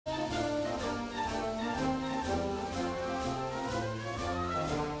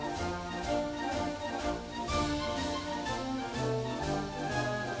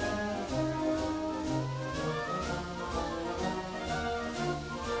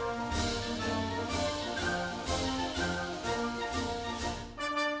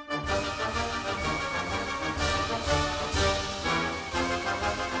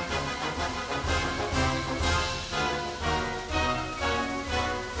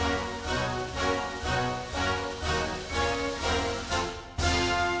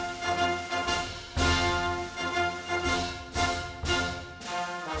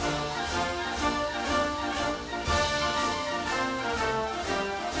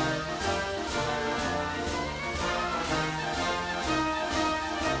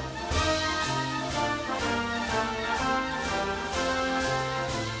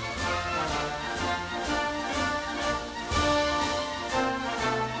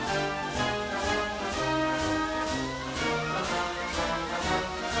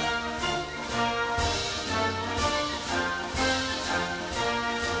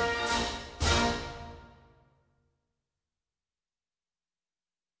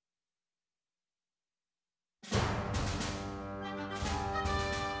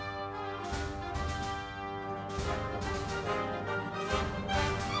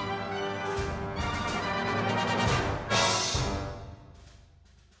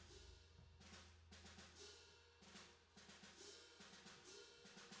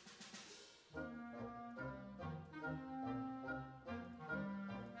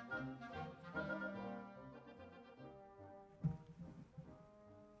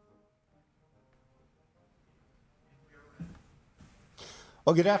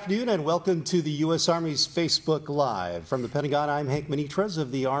Well, good afternoon and welcome to the U.S. Army's Facebook Live. From the Pentagon, I'm Hank Manitras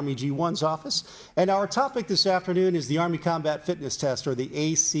of the Army G1's office. And our topic this afternoon is the Army Combat Fitness Test, or the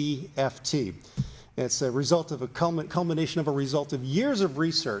ACFT. It's a result of a culmination of a result of years of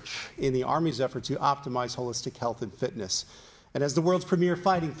research in the Army's effort to optimize holistic health and fitness. And as the world's premier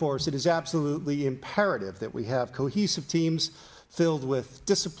fighting force, it is absolutely imperative that we have cohesive teams filled with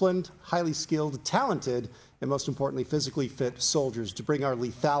disciplined, highly skilled, talented, and most importantly, physically fit soldiers to bring our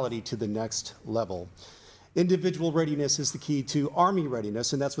lethality to the next level. Individual readiness is the key to Army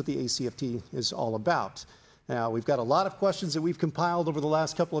readiness, and that's what the ACFT is all about. Now, we've got a lot of questions that we've compiled over the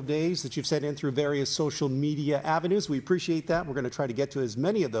last couple of days that you've sent in through various social media avenues. We appreciate that. We're going to try to get to as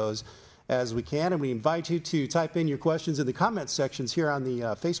many of those as we can, and we invite you to type in your questions in the comments sections here on the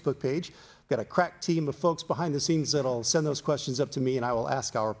Facebook page. We've got a crack team of folks behind the scenes that'll send those questions up to me, and I will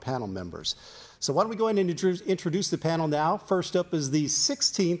ask our panel members. So why don't we go ahead and introduce the panel now. First up is the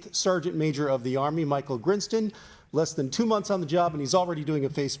 16th Sergeant Major of the Army, Michael Grinston. Less than 2 months on the job, and he's already doing a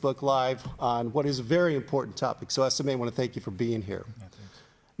Facebook Live on what is a very important topic. So SMA, I want to thank you for being here. Yeah,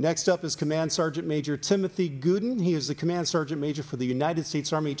 next up is Command Sergeant Major Timothy Guden. He is the Command Sergeant Major for the United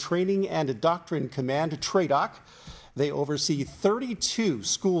States Army Training and Doctrine Command, TRADOC. They oversee 32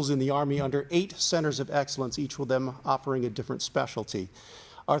 schools in the Army under 8 centers of excellence, each of them offering a different specialty.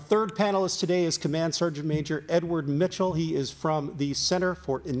 Our third panelist today is Command Sergeant Major Edward Mitchell. He is from the Center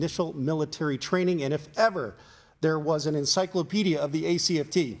for Initial Military Training, and if ever there was an encyclopedia of the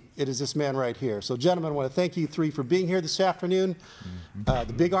ACFT, it is this man right here. So gentlemen, I want to thank you three for being here this afternoon.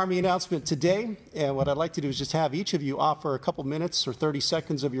 The big Army announcement today, and what I'd like to do is just have each of you offer a couple minutes or 30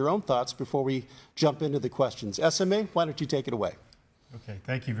 seconds of your own thoughts before we jump into the questions. SMA, why don't you take it away? Okay,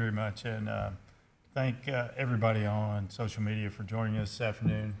 thank you very much, and thank everybody on social media for joining us this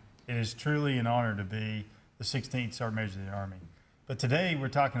afternoon. It is truly an honor to be the 16th Sergeant Major of the Army. But today we're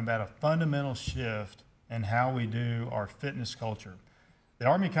talking about a fundamental shift in how we do our fitness culture. The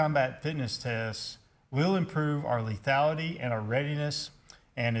Army Combat Fitness Test will improve our lethality and our readiness,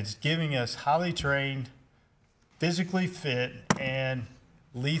 and it's giving us highly trained, physically fit, and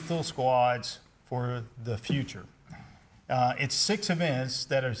lethal squads for the future. It's 6 events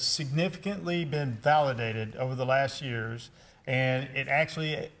that have significantly been validated over the last years, and it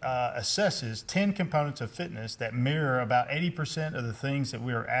actually assesses 10 components of fitness that mirror about 80% of the things that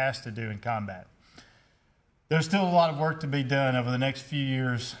we are asked to do in combat. There's still a lot of work to be done over the next few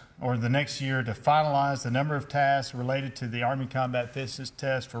years, or the next year, to finalize the number of tasks related to the Army Combat Fitness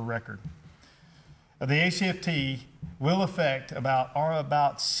Test for record. The ACFT will affect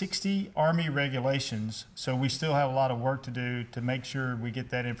about 60 Army regulations, so we still have a lot of work to do to make sure we get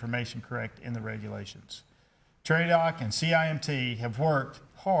that information correct in the regulations. TRADOC and CIMT have worked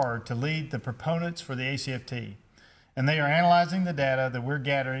hard to lead the proponents for the ACFT, and they are analyzing the data that we're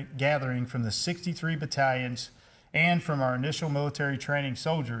gathering from the 63 battalions and from our initial military training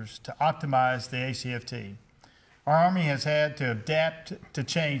soldiers to optimize the ACFT. Our Army has had to adapt to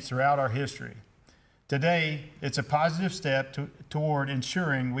change throughout our history. Today, it's a positive step toward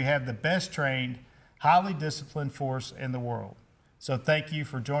ensuring we have the best trained, highly disciplined force in the world. So thank you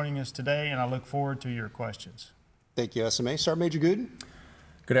for joining us today, and I look forward to your questions. Thank you, SMA. Sergeant Major Guden.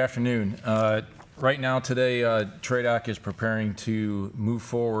 Good afternoon. Right now today, TRADOC is preparing to move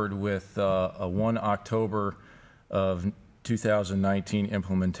forward with a 1 October of 2019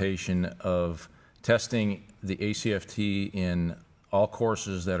 implementation of testing the ACFT in all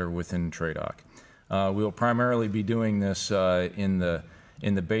courses that are within TRADOC. We'll primarily be doing this in the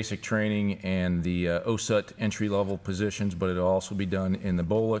basic training and the OSUT entry-level positions, but it'll also be done in the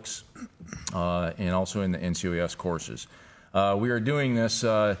BOLIX and also in the NCOES courses. We are doing this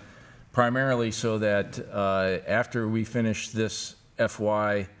primarily so that after we finish this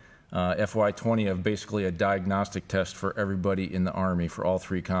FY20 of basically a diagnostic test for everybody in the Army for all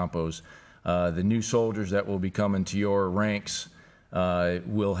 3 compos, the new soldiers that will be coming to your ranks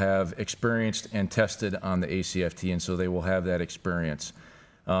will have experienced and tested on the ACFT, and so they will have that experience.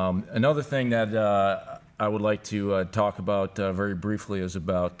 Another thing that I would like to talk about very briefly is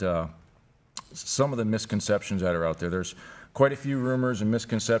about some of the misconceptions that are out there. There's quite a few rumors and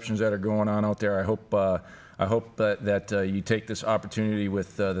misconceptions that are going on out there. I hope that you take this opportunity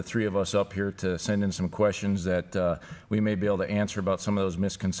with the 3 of us up here to send in some questions that we may be able to answer about some of those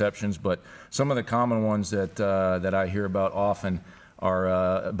misconceptions. But some of the common ones that I hear about often are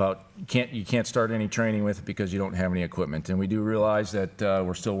about you can't start any training with it because you don't have any equipment. And we do realize that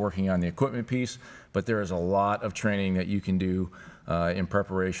we're still working on the equipment piece, but there is a lot of training that you can do in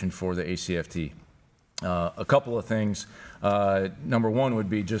preparation for the ACFT. A couple of things. Number one would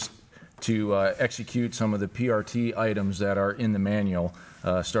be just to execute some of the PRT items that are in the manual,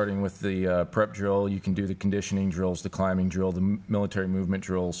 starting with the prep drill. You can do the conditioning drills, the climbing drill, the military movement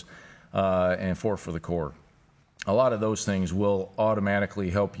drills, and 4 for the Corps. A lot of those things will automatically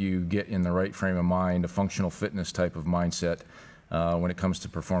help you get in the right frame of mind, a functional fitness type of mindset when it comes to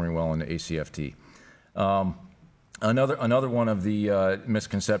performing well in the ACFT. Another one of the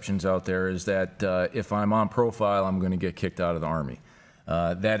misconceptions out there is that if I'm on profile, I'm going to get kicked out of the Army.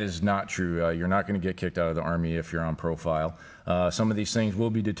 That is not true. You're not going to get kicked out of the Army if you're on profile. Some of these things will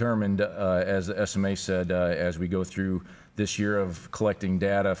be determined, as the SMA said, as we go through this year of collecting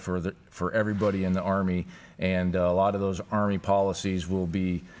data for everybody in the Army, and a lot of those Army policies will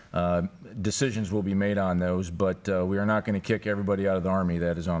be, decisions will be made on those, but we are not going to kick everybody out of the Army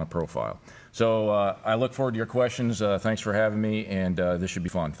that is on a profile. So I look forward to your questions. Thanks for having me, and this should be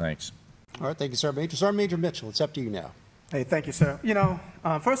fun. Thanks. All right, thank you, Sergeant Major. Sergeant Major Mitchell, it's up to you now. Hey, thank you, sir. You know,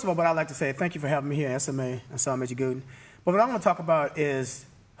 first of all, what I'd like to say, thank you for having me here at SMA and Sergeant Major Guden. But what I want to talk about is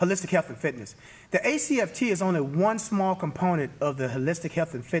holistic health and fitness. The ACFT is only one small component of the holistic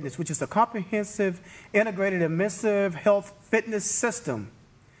health and fitness, which is a comprehensive, integrated, immersive health fitness system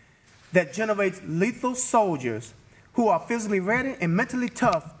that generates lethal soldiers who are physically ready and mentally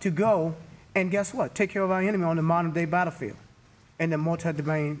tough to go and guess what? Take care of our enemy on the modern-day battlefield in the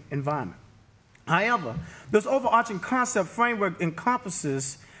multi-domain environment. However, this overarching concept framework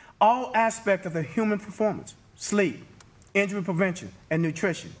encompasses all aspects of the human performance: sleep, injury prevention, and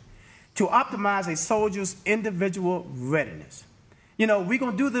nutrition, to optimize a soldier's individual readiness. You know, we're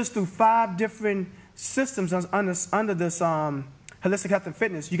going to do this through 5 different systems under this holistic health and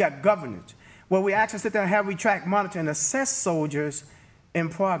fitness. You got governance, where we actually sit there and have we track, monitor, and assess soldiers in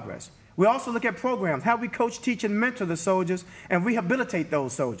progress. We also look at programs, how we coach, teach, and mentor the soldiers and rehabilitate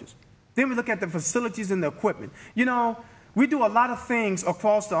those soldiers. Then we look at the facilities and the equipment. You know, we do a lot of things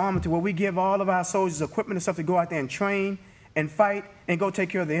across the Army to where we give all of our soldiers equipment and stuff to go out there and train and fight and go take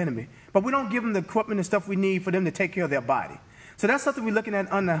care of the enemy. But we don't give them the equipment and stuff we need for them to take care of their body. So that's something we're looking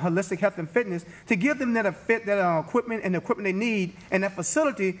at under holistic health and fitness, to give them that equipment and the equipment they need and that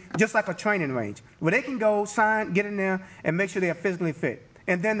facility, just like a training range, where they can go, sign, get in there, and make sure they are physically fit.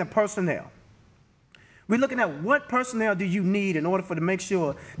 And then the personnel. We're looking at what personnel do you need in order to make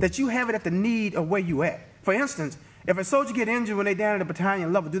sure that you have it at the need of where you at. For instance, if a soldier get injured when they're down at the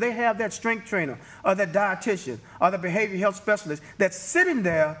battalion level, do they have that strength trainer or that dietitian or the behavioral health specialist that's sitting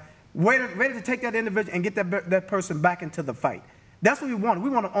there ready to take that individual and get that person back into the fight? That's what we want. We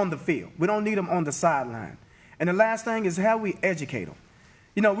want them on the field. We don't need them on the sideline. And the last thing is how we educate them.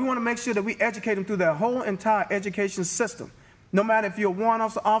 You know, we want to make sure that we educate them through their whole entire education system. No matter if you're a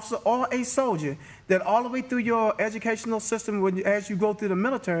warrant officer or a soldier, that all the way through your educational system, as you go through the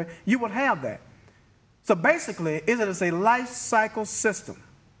military, you will have that. So basically, it is a life cycle system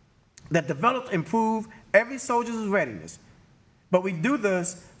that develops and improves every soldier's readiness. But we do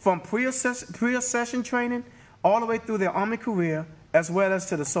this from pre-accession training all the way through their Army career, as well as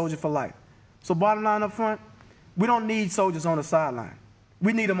to the soldier for life. So bottom line up front, we don't need soldiers on the sideline.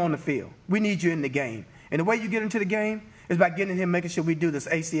 We need them on the field. We need you in the game. And the way you get into the game is by getting in here, making sure we do this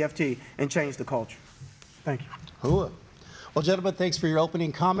ACFT and change the culture. Thank you. Cool. Well, gentlemen, thanks for your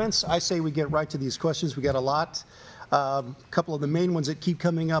opening comments. I say we get right to these questions. We got a lot. A couple of the main ones that keep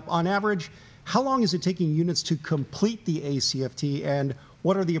coming up. On average, how long is it taking units to complete the ACFT, and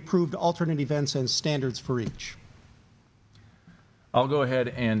what are the approved alternate events and standards for each? I'll go ahead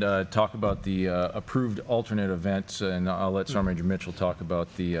and talk about the approved alternate events, and I'll let Sergeant Major Mitchell talk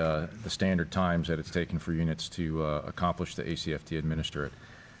about the standard times that it's taken for units to accomplish the ACFT, administer it.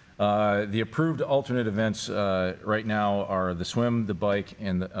 The approved alternate events right now are the swim, the bike,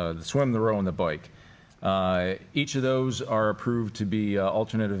 and the swim, the row, and the bike. Each of those are approved to be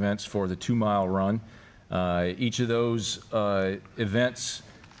alternate events for the 2-mile run. Each of those events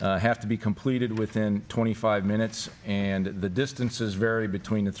have to be completed within 25 minutes, and the distances vary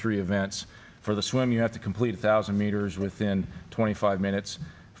between the 3 events. For the swim, you have to complete 1,000 meters within 25 minutes.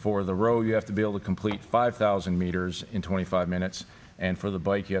 For the row, you have to be able to complete 5,000 meters in 25 minutes. And for the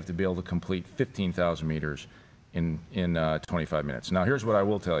bike, you have to be able to complete 15,000 meters in 25 minutes. Now, here's what I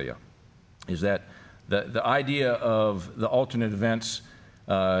will tell you, is that the idea of the alternate events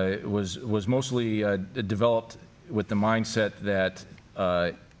was mostly developed with the mindset that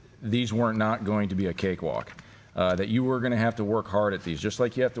these weren't not going to be a cakewalk, that you were going to have to work hard at these, just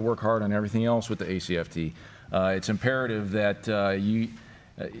like you have to work hard on everything else with the ACFT. It's imperative that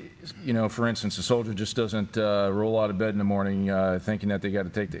you know, for instance, a soldier just doesn't roll out of bed in the morning thinking that they got to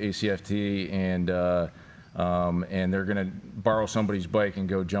take the ACFT and they're going to borrow somebody's bike and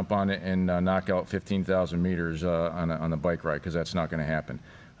go jump on it and knock out 15,000 meters on the bike ride, because that's not going to happen.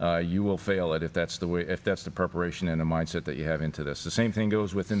 you will fail it if that's the preparation and the mindset that you have into this. The same thing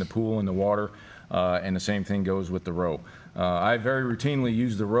goes within the pool and the water, and the same thing goes with the row. I very routinely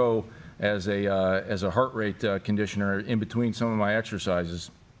use the row as a heart rate conditioner in between some of my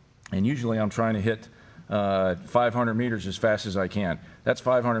exercises, and usually I'm trying to hit 500 meters as fast as I can. That's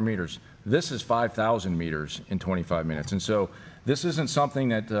 500 meters. This is 5,000 meters in 25 minutes, and so this isn't something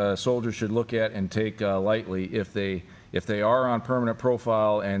that soldiers should look at and take lightly if they are on permanent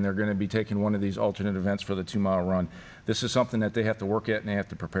profile and they're going to be taking one of these alternate events for the 2-mile run. This is something that they have to work at and they have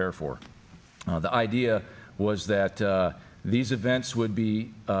to prepare for. The idea was that these events would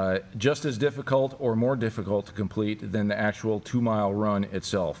be just as difficult or more difficult to complete than the actual 2-mile run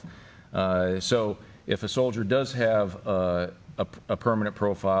itself. So if a soldier does have a permanent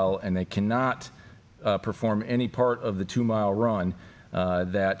profile and they cannot perform any part of the 2-mile run,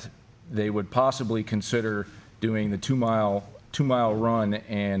 that they would possibly consider doing the 2-mile run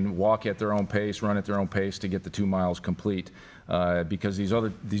and walk at their own pace, run at their own pace to get the 2 miles complete, because these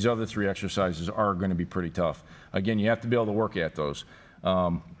other 3 exercises are going to be pretty tough. Again, you have to be able to work at those.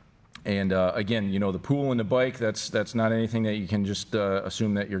 Again, you know, the pool and the bike, that's not anything that you can just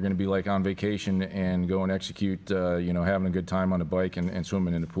assume that you're going to be like on vacation and go and execute, you know, having a good time on the bike and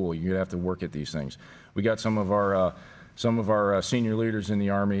swimming in the pool. You have to work at these things. We got some of our senior leaders in the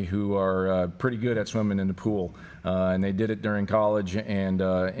Army who are pretty good at swimming in the pool, and they did it during college and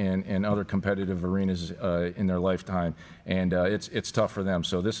other competitive arenas in their lifetime, and it's tough for them.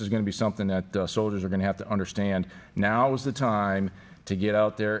 So this is going to be something that soldiers are going to have to understand. Now is the time to get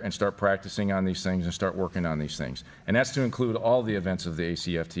out there and start practicing on these things and start working on these things. And that's to include all the events of the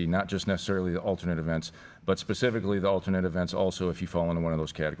ACFT, not just necessarily the alternate events, but specifically the alternate events also if you fall into one of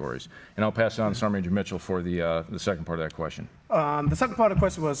those categories. And I'll pass it on to Sergeant Major Mitchell for the second part of that question. The second part of the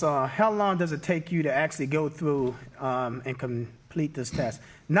question was, how long does it take you to actually go through and complete this test?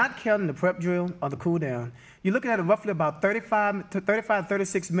 Not counting the prep drill or the cool down, you're looking at roughly about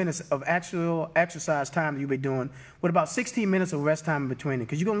 36 minutes of actual exercise time that you'll be doing, with about 16 minutes of rest time in between it.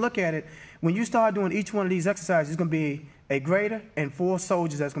 Because you're going to look at it, when you start doing each one of these exercises, it's going to be a grader and 4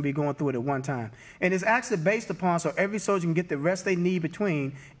 soldiers that's going to be going through it at one time. And it's actually based upon so every soldier can get the rest they need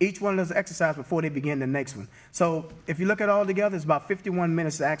between each one of those exercises before they begin the next one. So if you look at it all together, it's about 51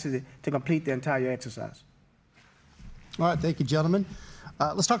 minutes actually to complete the entire exercise. All right, thank you, gentlemen.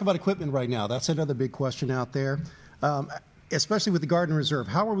 Let's talk about equipment right now. That's another big question out there, especially with the Guard and Reserve.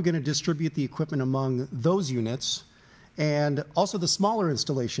 How are we going to distribute the equipment among those units? And also the smaller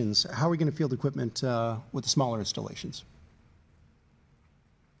installations, how are we going to field equipment with the smaller installations?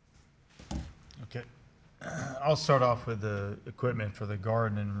 Okay. I'll start off with the equipment for the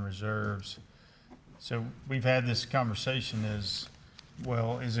Guard and Reserves. So we've had this conversation is,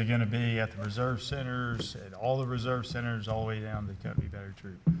 well, is it going to be at the reserve centers, at all the reserve centers, all the way down to Company Battery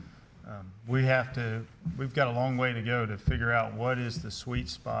Troop? We've got a long way to go to figure out what is the sweet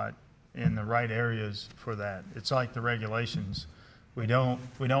spot in the right areas for that. It's like the regulations. We don't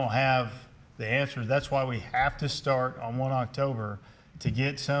have the answers. That's why we have to start on 1 October to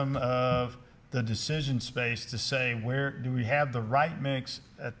get some of the decision space to say, where do we have the right mix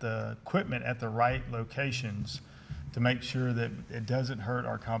at the equipment at the right locations to make sure that it doesn't hurt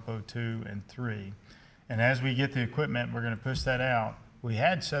our Compo 2 and 3. And as we get the equipment, we're going to push that out. We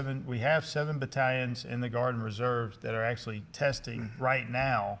have 7 battalions in the Guard and Reserves that are actually testing right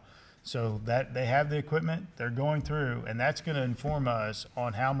now, so that they have the equipment, they're going through, and that's going to inform us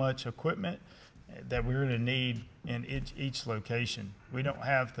on how much equipment that we're going to need in each location. We don't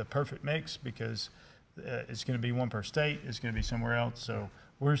have the perfect mix because it's going to be one per state, it's going to be somewhere else, so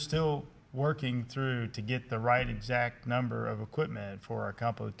we're still working through to get the right exact number of equipment for our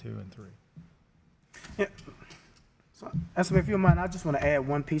Compo 2 and 3. Yeah. So, if you don't mind, I just want to add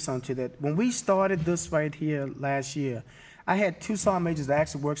one piece onto that. When we started this right here last year, I had 2 sergeant majors that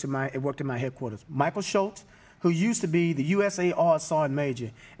actually worked in my headquarters. Michael Schultz, who used to be the USAR Sergeant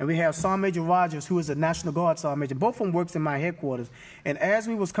Major, and we have Sergeant Major Rogers, who is a National Guard Sergeant Major. Both of them works in my headquarters. And as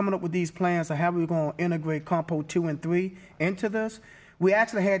we was coming up with these plans of how we were going to integrate Compo 2 and 3 into this, we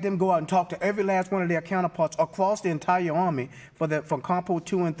actually had them go out and talk to every last one of their counterparts across the entire Army from Compo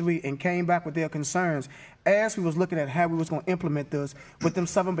 2 and 3 and came back with their concerns as we was looking at how we was going to implement this with them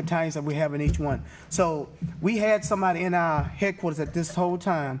 7 battalions that we have in each one. So we had somebody in our headquarters at this whole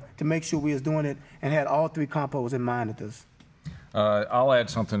time to make sure we was doing it and had all 3 compos in mind at this. I'll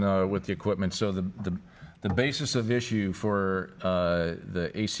add something with the equipment. So the basis of issue for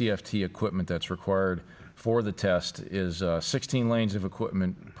the ACFT equipment that's required for the test is 16 lanes of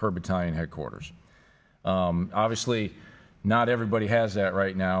equipment per battalion headquarters. Obviously, not everybody has that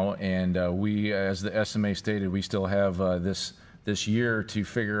right now, and we, as the SMA stated, we still have this this year to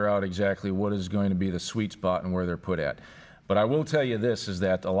figure out exactly what is going to be the sweet spot and where they're put at. But I will tell you this, is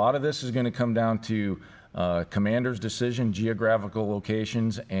that a lot of this is going to come down to commander's decision, geographical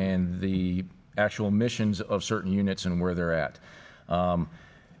locations, and the actual missions of certain units and where they're at.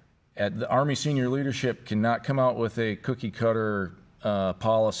 The Army senior leadership cannot come out with a cookie cutter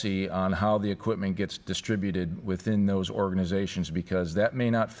policy on how the equipment gets distributed within those organizations, because that may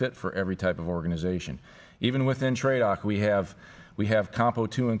not fit for every type of organization. Even within TRADOC, we have Compo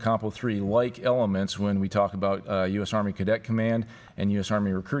 2 and Compo 3 like elements when we talk about U.S. Army Cadet Command and U.S.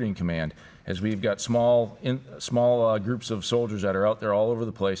 Army Recruiting Command, as we've got small groups of soldiers that are out there all over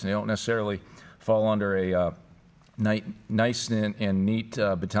the place, and they don't necessarily fall under a nice and neat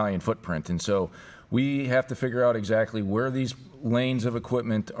battalion footprint. And so we have to figure out exactly where these lanes of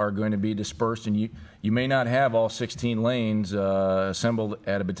equipment are going to be dispersed, and you may not have all 16 lanes assembled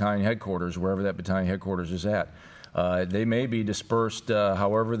at a battalion headquarters, wherever that battalion headquarters is at. They may be dispersed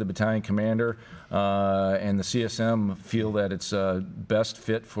however the battalion commander and the CSM feel that it's best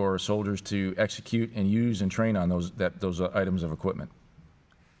fit for soldiers to execute and use and train on those items of equipment.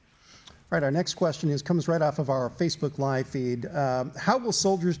 All right, our next question comes right off of our Facebook Live feed. How will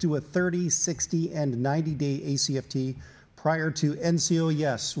soldiers do a 30, 60, and 90-day ACFT prior to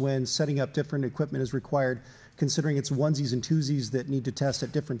NCOES when setting up different equipment is required, considering it's onesies and twosies that need to test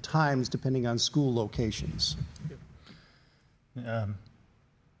at different times depending on school locations?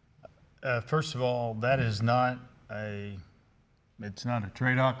 First of all, that is not it's not a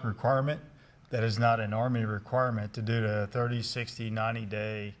TRADOC requirement. That is not an Army requirement to do the 30, 60,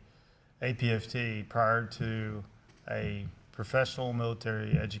 90-day APFT prior to a professional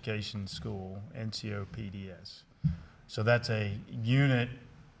military education school, NCOPDS. So that's a unit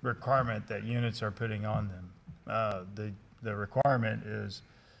requirement that units are putting on them. The requirement is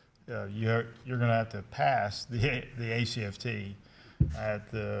you're going to have to pass the ACFT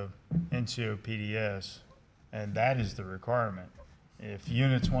at the NCOPDS, and that is the requirement. If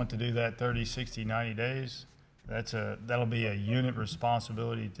units want to do that 30, 60, 90 days, that'll be a unit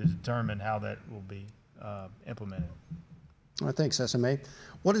responsibility to determine how that will be implemented. Well, thanks, SMA.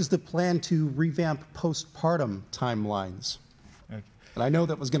 What is the plan to revamp postpartum timelines? Okay. And I know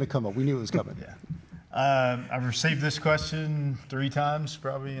that was going to come up. We knew it was coming. Yeah. I've received this question 3 times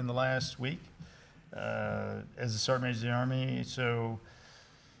probably in the last week as a Sergeant Major of the Army. So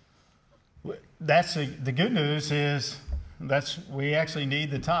the good news is we actually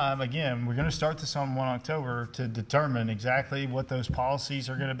need the time. Again, we're going to start this on 1 October to determine exactly what those policies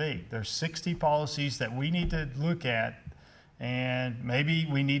are going to be. There's 60 policies that we need to look at, and maybe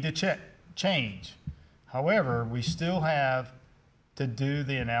we need to change. However, we still have to do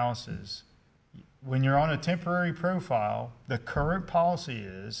the analysis. When you're on a temporary profile, the current policy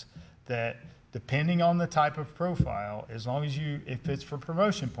is that depending on the type of profile, as long as if it's for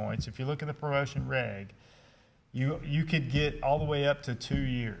promotion points, if you look at the promotion reg, you could get all the way up to 2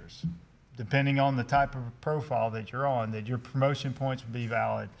 years, depending on the type of profile that you're on, that your promotion points will be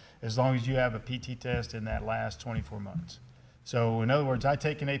valid as long as you have a PT test in that last 24 months. So in other words, I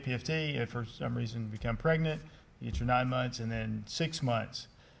take an APFT, if for some reason you become pregnant, you get your 9 months, and then 6 months.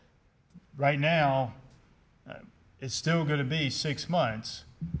 Right now, it's still going to be 6 months,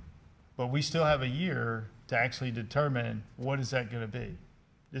 but we still have a year to actually determine what is that going to be.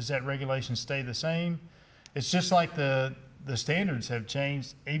 Does that regulation stay the same? It's just like the standards have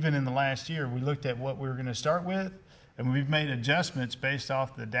changed. Even in the last year, we looked at what we were going to start with, and we've made adjustments based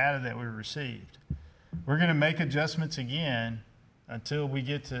off the data that we received. We're going to make adjustments again until we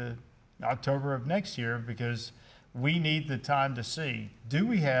get to October of next year, because we need the time to see, do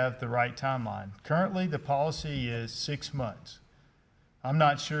we have the right timeline? Currently, the policy is 6 months. I'm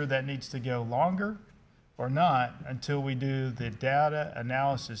not sure that needs to go longer or not until we do the data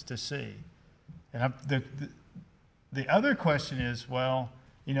analysis to see. And the other question is, well,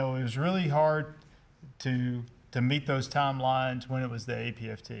 it was really hard to meet those timelines when it was the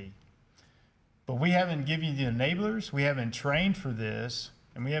APFT. But we haven't given you the enablers. We haven't trained for this,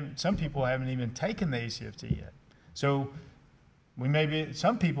 and some people haven't even taken the ACFT yet. So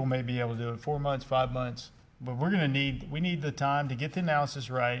some people may be able to do it 4 months, 5 months, but we need the time to get the analysis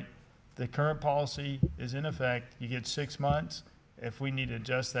right. The current policy is in effect. You get 6 months. If we need to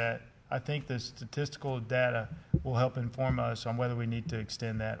adjust that, I think the statistical data will help inform us on whether we need to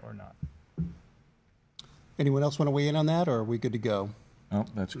extend that or not. Anyone else want to weigh in on that, or are we good to go? Oh,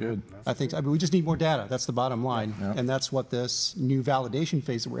 that's good. I think we just need more data. That's the bottom line. Yeah. And that's what this new validation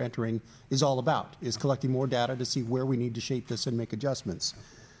phase that we're entering is all about, is collecting more data to see where we need to shape this and make adjustments.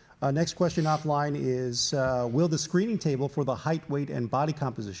 Next question offline is, will the screening table for the height, weight, and body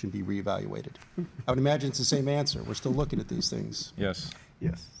composition be reevaluated? I would imagine it's the same answer. We're still looking at these things. Yes.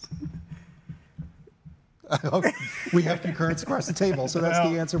 Yes. Okay. We have concurrence across the table, so that's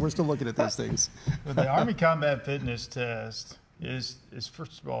the answer. We're still looking at those things. Well, the Army Combat Fitness Test is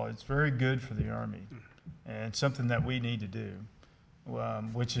first of all, it's very good for the Army, and something that we need to do,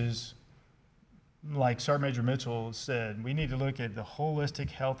 which is, like Sergeant Major Mitchell said, we need to look at the holistic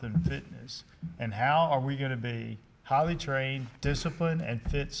health and fitness, and how are we going to be highly trained, disciplined, and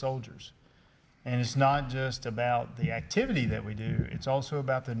fit soldiers. And it's not just about the activity that we do, it's also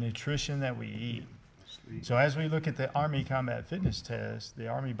about the nutrition that we eat. So as we look at the Army Combat Fitness Test, the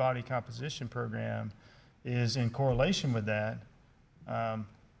Army Body Composition Program is in correlation with that.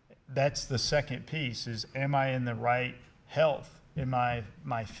 That's the second piece, is am I in the right health? In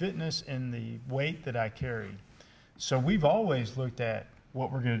my fitness, in the weight that I carry. So we've always looked at what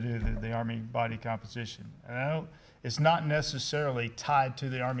we're going to do to the Army body composition. And it's not necessarily tied to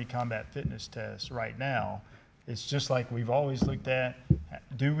the Army Combat Fitness Test right now. It's just like we've always looked at,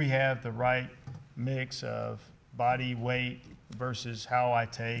 do we have the right mix of body weight versus how I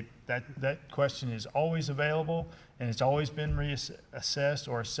tape? That question is always available, and it's always been reassessed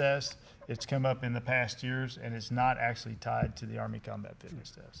or assessed. It's come up in the past years, and it's not actually tied to the Army Combat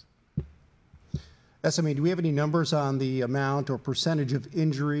Fitness Test. SMA, do we have any numbers on the amount or percentage of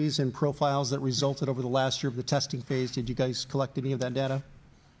injuries and profiles that resulted over the last year of the testing phase? Did you guys collect any of that data?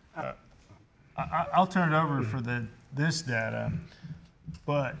 I'll turn it over for this data,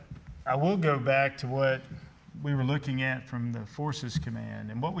 but I will go back to what we were looking at from the Forces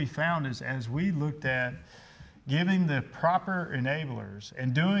Command. And what we found is, as we looked at giving the proper enablers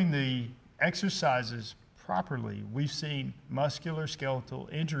and doing the exercises properly, we've seen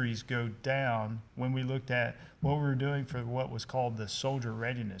musculoskeletal injuries go down when we looked at what we were doing for what was called the Soldier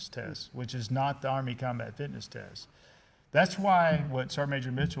Readiness Test, which is not the Army Combat Fitness Test. That's why what Sergeant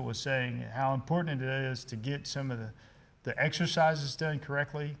Major Mitchell was saying, how important it is to get some of the exercises done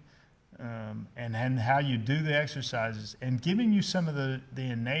correctly, and how you do the exercises, and giving you some of the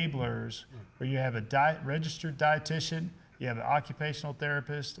enablers where you have a registered dietitian, you have an occupational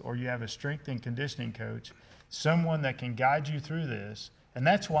therapist, or you have a strength and conditioning coach, someone that can guide you through this. And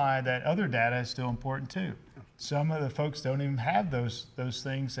that's why that other data is still important too. Some of the folks don't even have those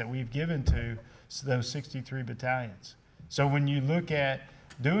things that we've given to those 63 battalions. So when you look at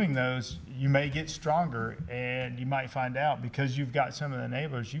doing those, you may get stronger, and you might find out, because you've got some of the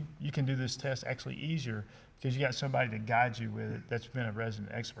enablers, you can do this test actually easier because you got somebody to guide you with it that's been a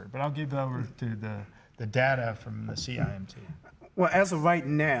resident expert. But I'll give over to the data from the CIMT. Well, as of right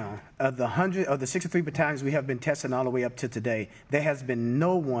now, of the 63 battalions we have been testing all the way up to today, there has been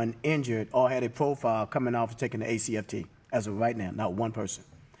no one injured or had a profile coming off of taking the ACFT as of right now, not one person.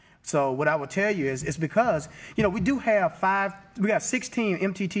 So what I will tell you is, it's because, you know, we do have we got 16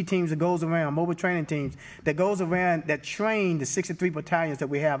 MTT teams that goes around, mobile training teams, that goes around, that train the 63 battalions that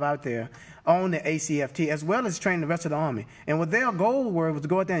we have out there on the ACFT, as well as train the rest of the Army. And what their goal was to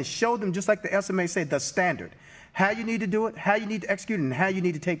go out there and show them, just like the SMA said, the standard. How you need to do it, how you need to execute it, and how you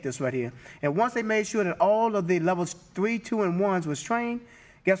need to take this right here. And once they made sure that all of the levels 3, 2, and 1s was trained,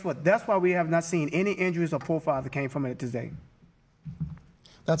 guess what? That's why we have not seen any injuries or profiles that came from it today.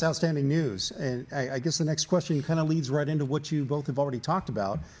 That's outstanding news. And I guess the next question kind of leads right into what you both have already talked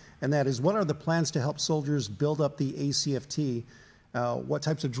about, and that is, what are the plans to help soldiers build up the ACFT? What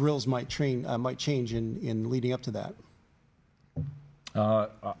types of drills might change in leading up to that?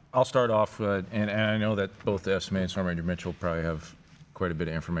 I'll start off, and I know that both the SMA and Sergeant Major Mitchell probably have quite a bit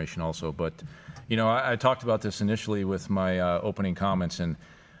of information also, but, you know, I talked about this initially with my opening comments, and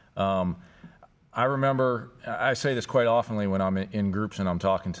I remember, I say this quite oftenly when I'm in groups and I'm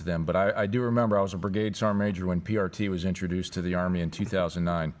talking to them, but I do remember I was a brigade sergeant major when PRT was introduced to the Army in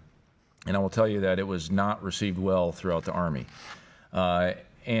 2009, and I will tell you that it was not received well throughout the Army.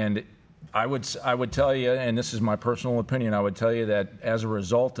 And I would tell you, and this is my personal opinion, I would tell you that as a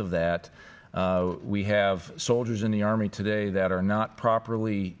result of that, we have soldiers in the Army today that are not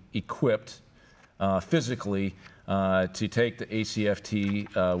properly equipped physically to take the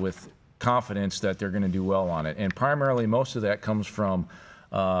ACFT with confidence that they're going to do well on it. And primarily, most of that comes from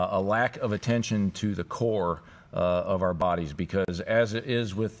a lack of attention to the core of our bodies, because as it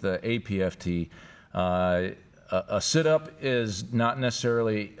is with the APFT, a sit-up is not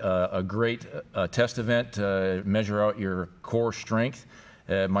necessarily a great test event to measure out your core strength.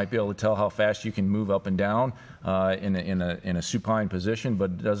 It might be able to tell how fast you can move up and down in a supine position, but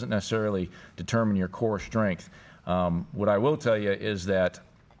it doesn't necessarily determine your core strength. What I will tell you is that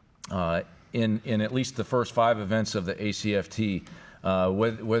in at least the first 5 events of the ACFT,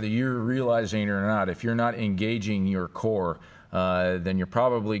 Whether you're realizing it or not, if you're not engaging your core, then you're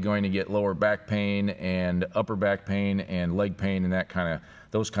probably going to get lower back pain and upper back pain and leg pain and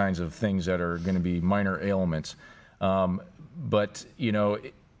those kinds of things that are going to be minor ailments. But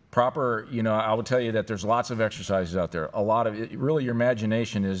I would tell you that there's lots of exercises out there. A lot of it, really, your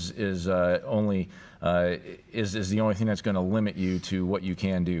imagination is the only thing that's going to limit you to what you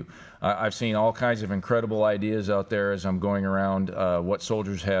can do. I've seen all kinds of incredible ideas out there as I'm going around. What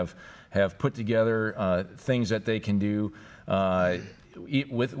soldiers have put together, things that they can do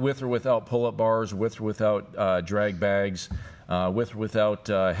with or without pull-up bars, with or without drag bags, with or without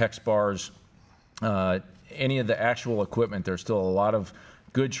hex bars. Any of the actual equipment, there's still a lot of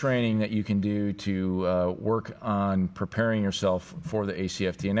good training that you can do to work on preparing yourself for the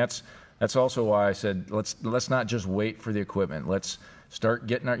ACFT, and that's also why I said let's not just wait for the equipment. Let's start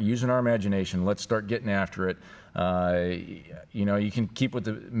using our imagination. Let's start getting after it. You can keep with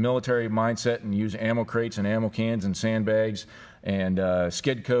the military mindset and use ammo crates and ammo cans and sandbags and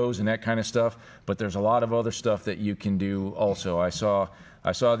skidcos and that kind of stuff, but there's a lot of other stuff that you can do also. I saw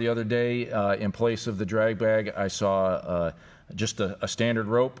the other day, in place of the drag bag, I saw just a standard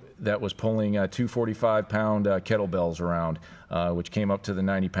rope that was pulling 245-pound kettlebells around, which came up to the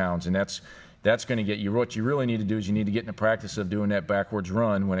 90 pounds. And that's going to get you, what you really need to do is you need to get in the practice of doing that backwards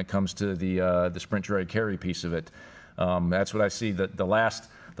run when it comes to the sprint drag carry piece of it. That's what I see, that the last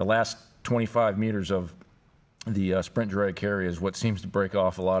 25 meters of the sprint drag carry is what seems to break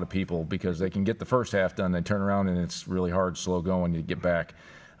off a lot of people, because they can get the first half done, they turn around and it's really hard, slow going to get back.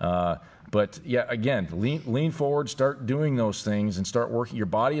 But yeah, again, lean forward, start doing those things and start working. Your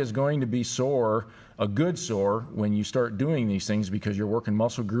body is going to be sore, a good sore, when you start doing these things, because you're working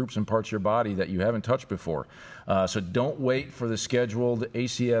muscle groups and parts of your body that you haven't touched before. So don't wait for the scheduled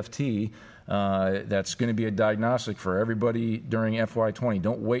ACFT. That's going to be a diagnostic for everybody during FY20.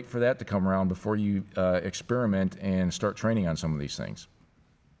 Don't wait for that to come around before you experiment and start training on some of these things.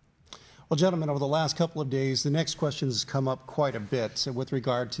 Well, gentlemen, over the last couple of days, the next questions come up quite a bit with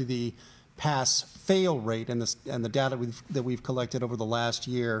regard to the pass-fail rate and the data that we've collected over the last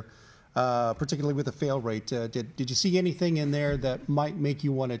year, particularly with the fail rate. Did you see anything in there that might make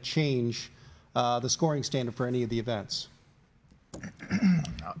you want to change the scoring standard for any of the events? Excuse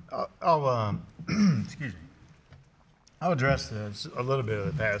me. I'll address this a little bit of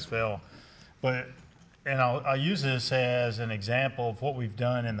the pass-fail, and I'll use this as an example of what we've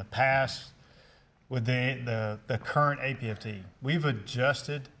done in the past with the current APFT. We've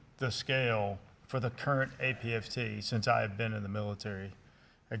adjusted the scale for the current APFT since I have been in the military.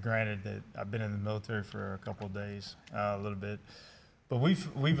 Granted that I've been in the military for a couple of days, a little bit, but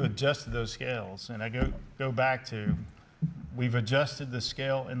we've adjusted those scales, and I go back to we've adjusted the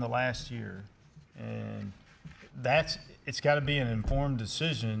scale in the last year, and it's got to be an informed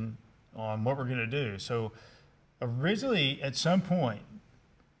decision on what we're going to do. So originally, at some point,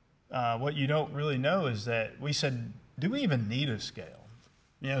 what you don't really know is that we said, do we even need a scale?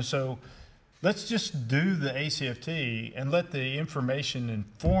 So let's just do the ACFT and let the information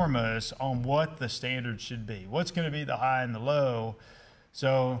inform us on what the standard should be. What's going to be the high and the low?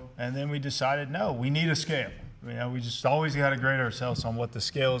 And then we decided, no, we need a scale. We just always got to grade ourselves on what the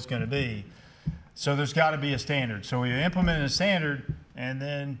scale is going to be. So there's got to be a standard. So we implemented a standard, and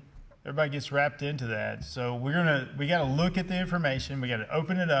then everybody gets wrapped into that. So we got to look at the information. We got to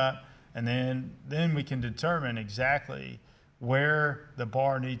open it up, and then we can determine exactly where the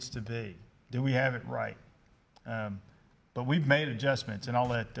bar needs to be. Do we have it right? But we've made adjustments, and I'll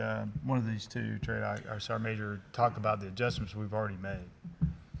let one of these two, Trey, our Sergeant Major, talk about the adjustments we've already made.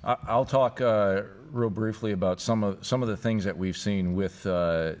 I'll talk real briefly about some of the things that we've seen with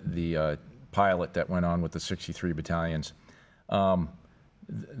the pilot that went on with the 63 battalions.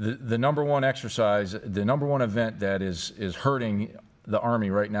 The number one exercise, the number one event that is hurting the Army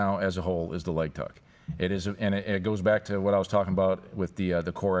right now as a whole is the leg tuck. It is, and it goes back to what I was talking about with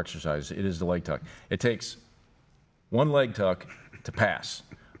the core exercise. It is the leg tuck. It takes one leg tuck to pass,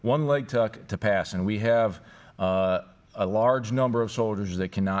 one leg tuck to pass, and we have a large number of soldiers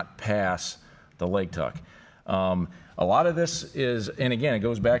that cannot pass the leg tuck. A lot of this is, and again, it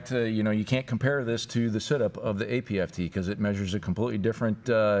goes back to, you can't compare this to the sit-up of the APFT because it measures a completely different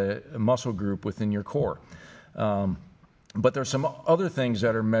muscle group within your core. But there's some other things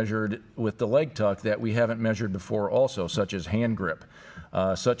that are measured with the leg tuck that we haven't measured before also, such as hand grip,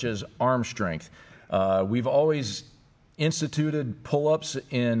 such as arm strength. We've always instituted pull-ups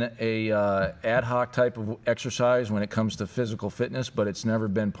in a ad hoc type of exercise when it comes to physical fitness, but it's never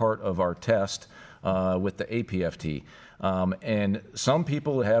been part of our test with the APFT. And some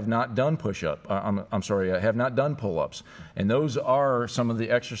people have not done push-up. Have not done pull-ups, and those are some of the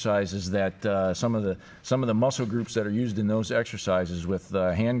exercises that some of the muscle groups that are used in those exercises with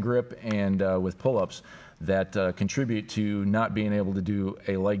hand grip and with pull-ups that contribute to not being able to do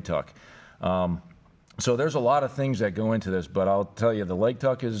a leg tuck. So there's a lot of things that go into this, but I'll tell you the leg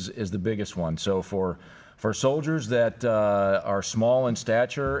tuck is the biggest one. So for soldiers that are small in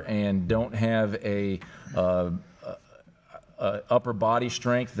stature and don't have a upper body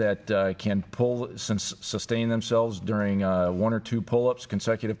strength that can sustain themselves during 1 or 2 pull-ups,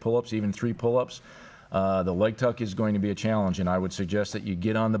 consecutive pull-ups, even 3 pull-ups, the leg tuck is going to be a challenge. And I would suggest that you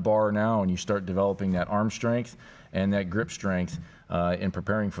get on the bar now and you start developing that arm strength and that grip strength in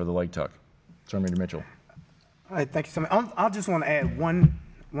preparing for the leg tuck. Sergeant Major Mitchell. All right, thank you so much. I just want to add one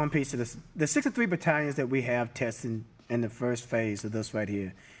piece to this. The 63 battalions that we have testing in the first phase of this right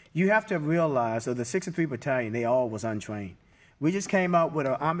here, you have to realize of the 63 battalion, they all was untrained. We just came out with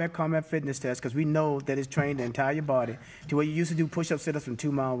an Army Combat Fitness test because we know that it's trained the entire body to where you used to do push-ups, sit-ups, and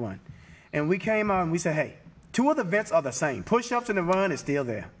 2-mile run. And we came out and we said, hey, 2 of the vents are the same. Push-ups and the run is still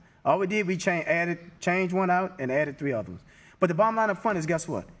there. All we did, we changed 1 out and added 3 others. But the bottom line up front is, guess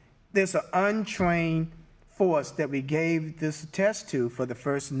what? There's an untrained force that we gave this test to for the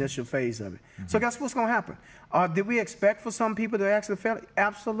first initial phase of it. Mm-hmm. So guess what's going to happen? Did we expect for some people to actually fail?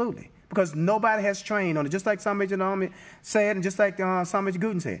 Absolutely. Because nobody has trained on it. Just like Sergeant Major in the Army said, and just like Sergeant Major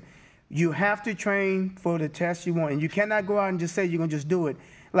Guden said, you have to train for the test you want. And you cannot go out and just say you're going to just do it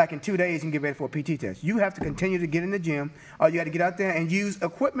like in 2 days and get ready for a PT test. You have to continue to get in the gym, or you got to get out there and use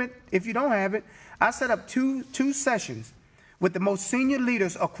equipment if you don't have it. I set up two sessions with the most senior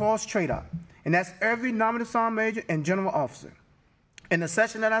leaders across TRADOC, and that's every nominal sergeant major and general officer. In the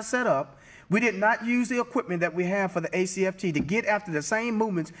session that I set up, we did not use the equipment that we have for the ACFT to get after the same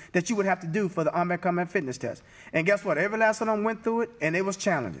movements that you would have to do for the Army Combat Fitness test. And guess what? Every last one of them went through it, and it was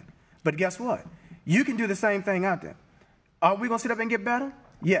challenging. But guess what? You can do the same thing out there. Are we going to sit up and get better?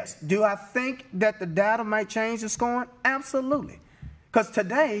 Yes. Do I think that the data might change the scoring? Absolutely. Because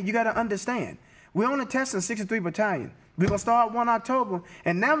today, you got to understand, we're only testing 63 battalion. We're going to start 1 October,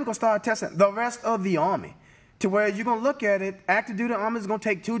 and now we're going to start testing the rest of the Army, to where you're going to look at it, active duty Army is going to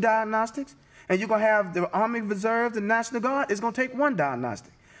take 2 diagnostics, and you're going to have the Army Reserve, the National Guard is going to take 1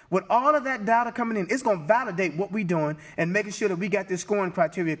 diagnostic. With all of that data coming in, it's going to validate what we're doing and making sure that we got this scoring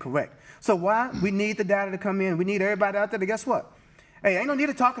criteria correct. So why? We need the data to come in. We need everybody out there to, guess what? Hey, ain't no need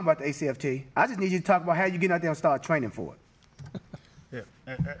to talk about the ACFT. I just need you to talk about how you get out there and start training for it.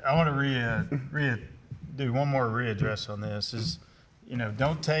 Yeah, I want to do one more readdress on this. Is,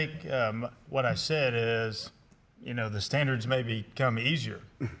 don't take what I said as, the standards may become easier.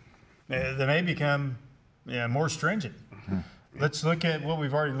 They may become more stringent. Let's look at what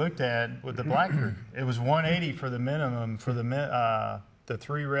we've already looked at with the black group. It was 180 for the minimum for the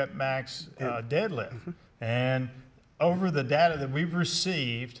 3-rep max deadlift. And over the data that we've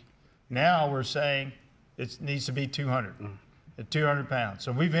received, now we're saying it needs to be 200, at 200 pounds.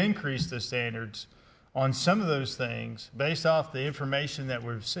 So we've increased the standards on some of those things based off the information that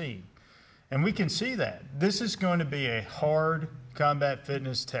we've seen. And we can see that. This is going to be a hard combat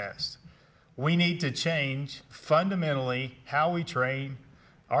fitness test. We need to change fundamentally how we train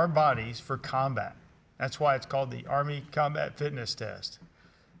our bodies for combat. That's why it's called the Army Combat Fitness Test.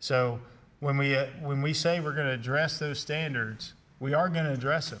 So when we say we're going to address those standards, we are going to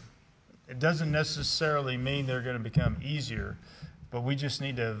address them. It doesn't necessarily mean they're going to become easier, but we just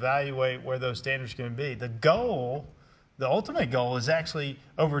need to evaluate where those standards are going to be. The goal, the ultimate goal, is actually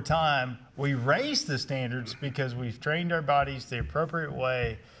over time we raise the standards because we've trained our bodies the appropriate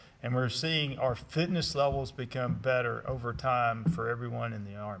way, and we're seeing our fitness levels become better over time for everyone in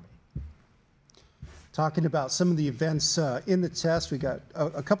the Army. Talking about some of the events in the test, we got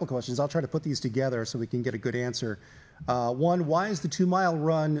a couple questions. I'll try to put these together so we can get a good answer. One, why is the 2-mile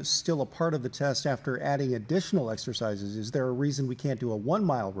run still a part of the test after adding additional exercises? Is there a reason we can't do a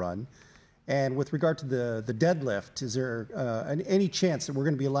 1-mile run? And with regard to the deadlift, is there any chance that we're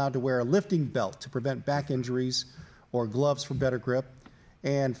going to be allowed to wear a lifting belt to prevent back injuries or gloves for better grip?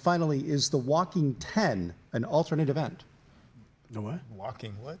 And finally, is the walking 10 an alternate event? The what?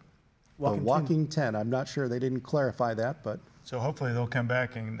 Walking what? Walking 10. I'm not sure. They didn't clarify that, but... So hopefully they'll come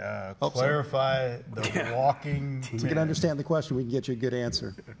back and clarify the walking 10. We can understand the question. We can get you a good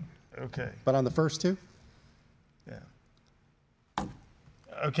answer. Okay. But on the first 2? Yeah.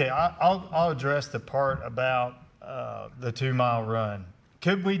 Okay, I'll address the part about the 2-mile run.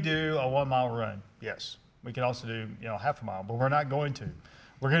 Could we do a 1-mile run? Yes. We could also do, half a mile, but we're not going to.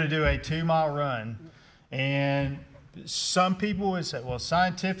 We're going to do a 2-mile run, and some people would say, well,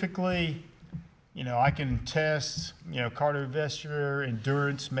 scientifically, I can test, cardiovascular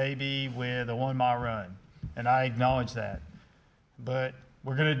endurance maybe with a 1 mile run, and I acknowledge that. But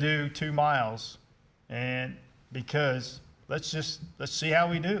we're going to do 2 miles, and because let's see how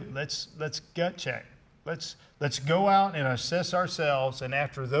we do. Let's gut check. Let's go out and assess ourselves, and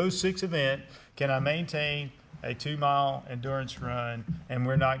after those 6 events, can I maintain a 2 mile endurance run? And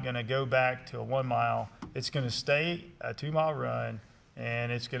we're not going to go back to a 1 mile. It's going to stay a 2 mile run.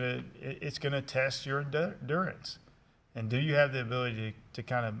 And it's gonna test your endurance. And do you have the ability to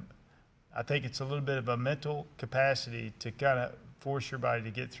kind of, I think it's a little bit of a mental capacity to kind of force your body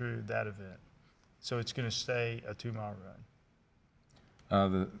to get through that event. So it's gonna stay a 2 mile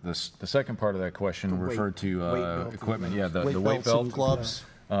run. The second part of that question referred to equipment. Yeah, the weight belt, gloves.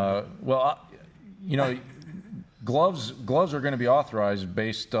 Gloves are going to be authorized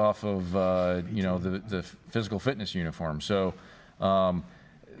based off of the physical fitness uniform. So.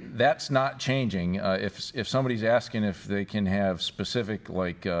 That's not changing. If somebody's asking if they can have specific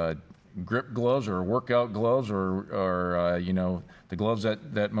grip gloves or workout gloves or the gloves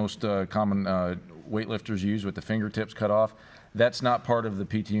that most common weightlifters use with the fingertips cut off, that's not part of the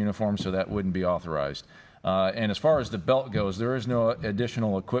PT uniform, so that wouldn't be authorized. And as far as the belt goes, there is no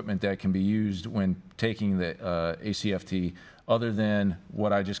additional equipment that can be used when taking the ACFT other than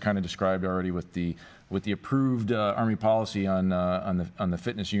what I just kind of described already with the approved Army policy on the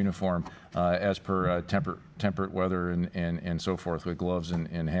fitness uniform as per temperate weather and so forth, with gloves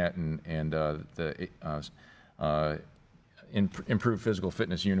and hat and the improved physical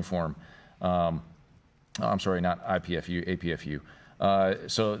fitness uniform. I'm sorry, not IPFU, APFU.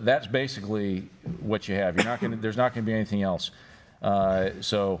 So that's basically what you have. There's not going to be anything else. I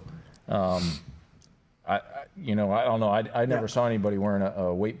don't know. I never saw anybody wearing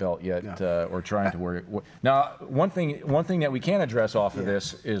a weight belt yet, or trying to wear it. Now, one thing that we can address off of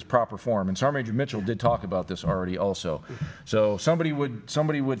this is proper form, and Sergeant Major Mitchell did talk about this already also. So somebody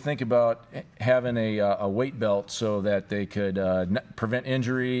would think about having a weight belt so that they could prevent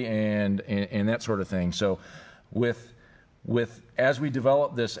injury and that sort of thing. So as we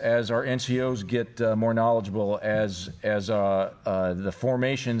develop this, as our NCOs get more knowledgeable, as the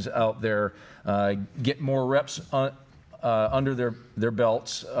formations out there get more reps under their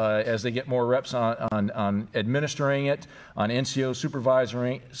belts, as they get more reps on administering it, on NCO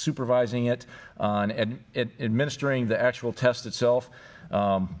supervising it, on administering the actual test itself,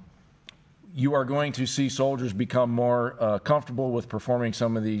 you are going to see soldiers become more comfortable with performing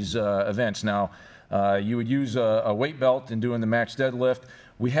some of these events. Now, you would use a weight belt in doing the max deadlift.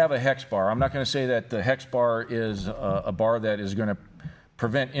 We have a hex bar. I'm not going to say that the hex bar is a bar that is going to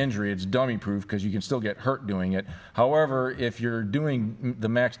prevent injury. It's dummy proof because you can still get hurt doing it. However, if you're doing the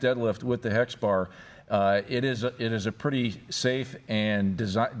max deadlift with the hex bar, it is a pretty safe and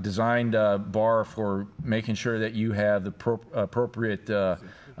designed bar for making sure that you have the appropriate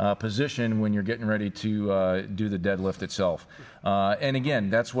position when you're getting ready to do the deadlift itself. And again,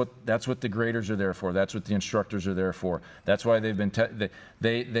 that's what the graders are there for. That's what the instructors are there for. That's why they've been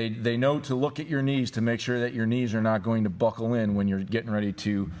they know to look at your knees to make sure that your knees are not going to buckle in when you're getting ready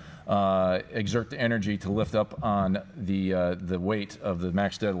to exert the energy to lift up on the weight of the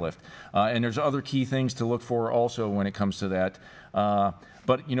max deadlift. And there's other key things to look for also when it comes to that.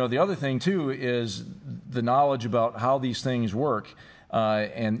 But the other thing too is the knowledge about how these things work.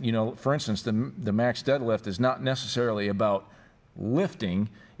 And for instance, the max deadlift is not necessarily about lifting;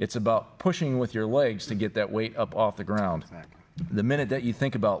 it's about pushing with your legs to get that weight up off the ground. Exactly. The minute that you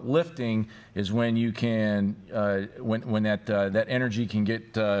think about lifting is when you can, when that energy can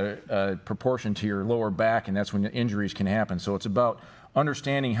get proportion to your lower back, and that's when the injuries can happen. So it's about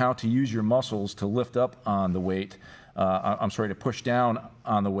understanding how to use your muscles to lift up on the weight. To push down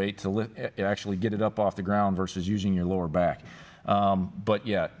on the weight to actually get it up off the ground versus using your lower back. But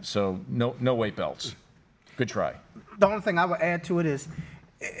yeah, so no weight belts. Good try. The only thing I would add to it is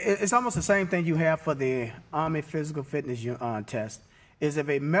it's almost the same thing you have for the Army physical fitness test. Is if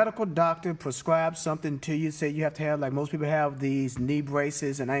a medical doctor prescribes something to you, say you have to have, like most people have these knee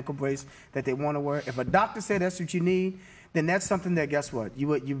braces and ankle brace that they want to wear. If a doctor said that's what you need, then that's something that, guess what,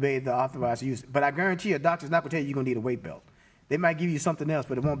 you be the authorized to use it. But I guarantee you, a doctor's not going to tell you you're going to need a weight belt. They might give you something else,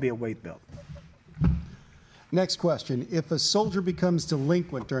 but it won't be a weight belt. Next question. If a soldier becomes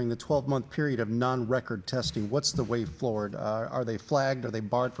delinquent during the 12-month period of non-record testing, what's the way forward? Are they flagged? Are they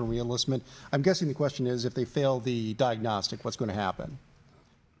barred from reenlistment? I'm guessing the question is, if they fail the diagnostic, what's going to happen?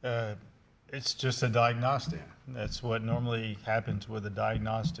 It's just a diagnostic. That's what normally happens with a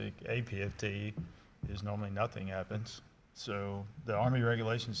diagnostic APFT, is normally nothing happens. So the Army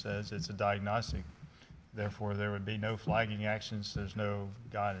regulation says it's a diagnostic. Therefore, there would be no flagging actions. There's no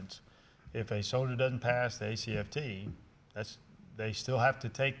guidance. if a soldier doesn't pass the ACFT, they still have to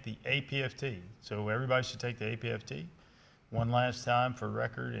take the APFT. So everybody should take the APFT one last time for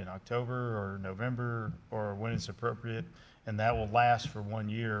record in October or November or when it's appropriate, and that will last for 1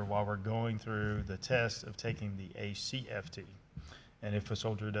 year while we're going through the test of taking the ACFT. And if a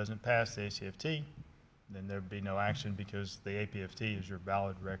soldier doesn't pass the ACFT, then there'd be no action because the APFT is your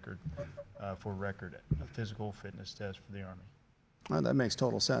valid record for record, a physical fitness test for the Army. Well, that makes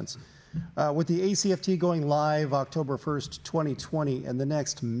total sense. With the ACFT going live October 1st, 2020, and the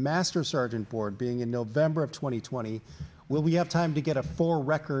next Master Sergeant Board being in November of 2020, will we have time to get a full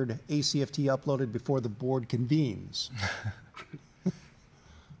record ACFT uploaded before the board convenes?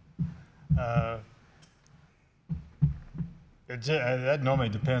 That normally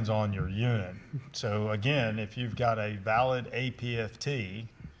depends on your unit. So again, if you've got a valid APFT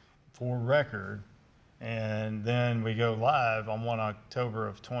for record, and then we go live on 1 October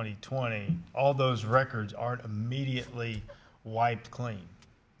of 2020, all those records aren't immediately wiped clean.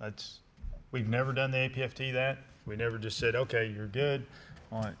 We've never done the APFT that. We never just said, okay, you're good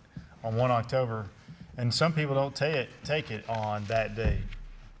on 1 October. And some people don't take it on that day.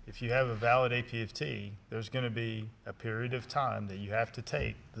 If you have a valid APFT, there's going to be a period of time that you have to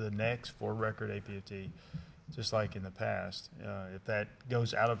take the next for record APFT, just like in the past. If that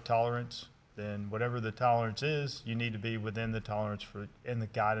goes out of tolerance, then whatever the tolerance is, you need to be within the tolerance and the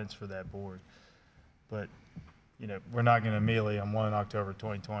guidance for that board. But we're not going to immediately on 1 October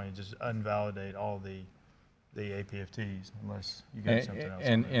 2020 just invalidate all the APFTs unless you get something else.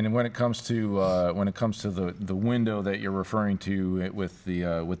 And when it comes to the window that you're referring to with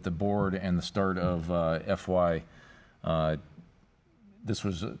the board and the start of FY, this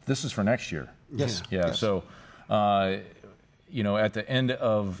is for next year. Yes. Yeah. Yes. So at the end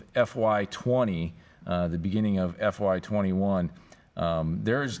of FY20, the beginning of FY21,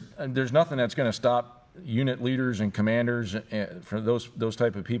 there's nothing that's going to stop unit leaders and commanders, for those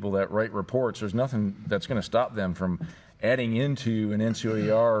type of people that write reports. There's nothing that's going to stop them from adding into an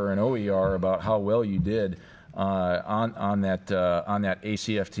NCOER or an OER about how well you did on that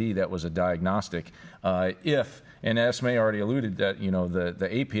ACFT that was a diagnostic. And SMA already alluded that the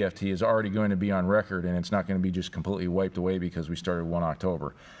APFT is already going to be on record, and it's not going to be just completely wiped away because we started 1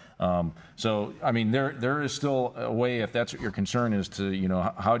 October. So I mean, there is still a way, if that's what your concern is,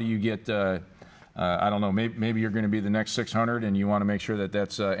 to how do you get I don't know, maybe you're going to be the next 600 and you want to make sure that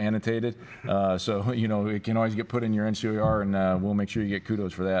that's annotated. So, it can always get put in your NCOER, and we'll make sure you get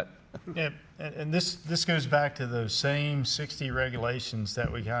kudos for that. Yeah, and this goes back to those same 60 regulations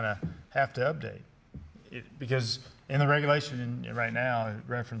that we kind of have to update. Because in the regulation right now, it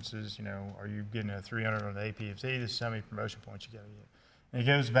references, are you getting a 300 on the APFT? This is how many promotion points you got to get. And it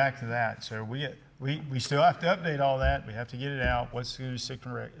goes back to that. So we still have to update all that. We have to get it out. What's the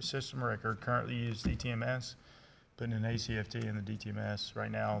system record? Currently used DTMS, putting an ACFT in the DTMS. Right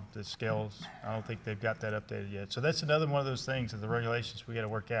now, the scales, I don't think they've got that updated yet. So that's another one of those things of the regulations we got to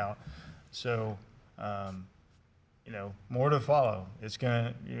work out. So, more to follow. It's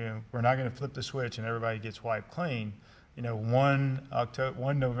going to, we're not going to flip the switch and everybody gets wiped clean. 1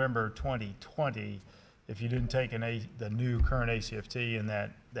 November 2020, if you didn't take the new current ACFT in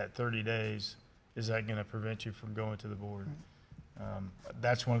that 30 days, is that going to prevent you from going to the board?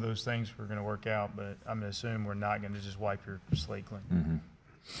 That's one of those things we're going to work out, but I'm going to assume we're not going to just wipe your slate clean. Mm-hmm.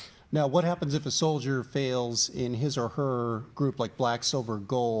 Now, what happens if a soldier fails in his or her group, like black, silver,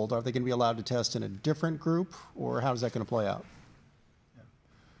 gold? Are they going to be allowed to test in a different group, or how is that going to play out?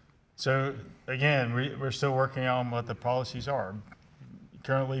 So, again, we're still working on what the policies are.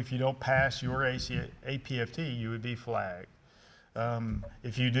 Currently, if you don't pass your APFT, you would be flagged.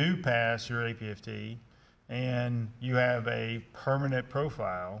 If you do pass your APFT and you have a permanent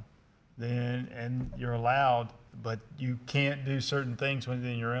profile, and you're allowed, but you can't do certain things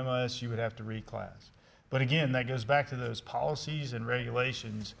within your MLS, you would have to reclass. But again, that goes back to those policies and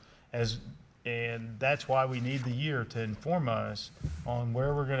regulations, and that's why we need the year to inform us on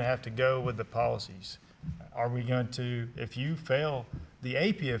where we're going to have to go with the policies. Are we going to, if you fail the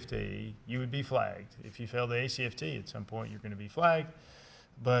APFT, you would be flagged. If you fail the ACFT, at some point you're going to be flagged.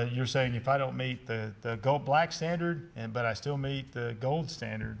 But you're saying if I don't meet the gold black standard, but I still meet the gold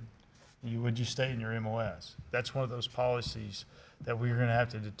standard, would you stay in your MOS? That's one of those policies that we're going to have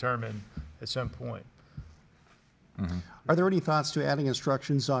to determine at some point. Mm-hmm. Are there any thoughts to adding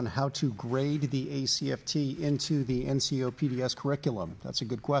instructions on how to grade the ACFT into the NCO PDS curriculum? That's a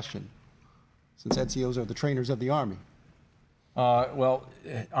good question, since NCOs are the trainers of the Army. Well,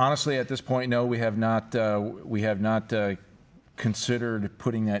 honestly, at this point, no, we have not considered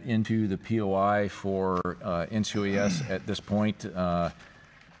putting that into the POI for NCOES at this point.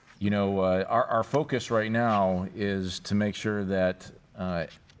 you know, our focus right now is to make sure that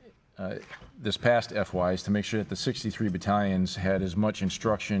this past FY is to make sure that the 63 battalions had as much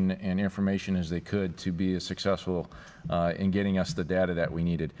instruction and information as they could to be as successful in getting us the data that we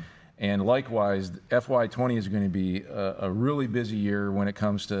needed. And likewise, FY20 is going to be a really busy year when it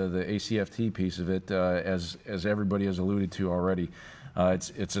comes to the ACFT piece of it, as everybody has alluded to already.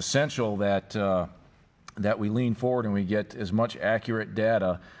 It's essential that that we lean forward and we get as much accurate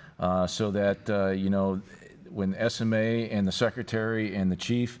data so that you know, when SMA and the secretary and the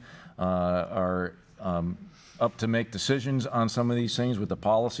chief are up to make decisions on some of these things with the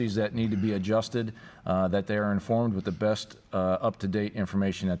policies that need to be adjusted, that they are informed with the best up-to-date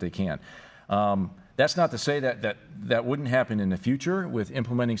information that they can. That's not to say that wouldn't happen in the future with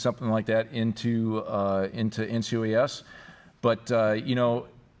implementing something like that into NCOES, but you know,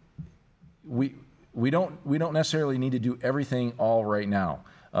 we don't necessarily need to do everything all right now.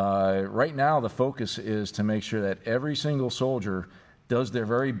 Right now, the focus is to make sure that every single soldier does their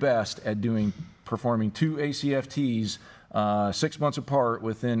very best at performing 2 ACFTs 6 months apart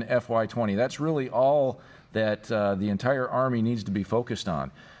within FY20. That's really all that the entire Army needs to be focused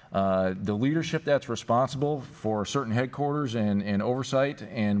on. The leadership that's responsible for certain headquarters and oversight,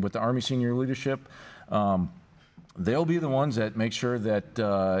 and with the Army senior leadership, they'll be the ones that make sure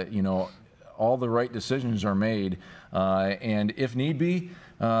that you know, all the right decisions are made, and if need be,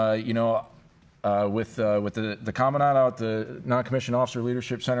 you know, with the Commandant out at the Non-Commissioned Officer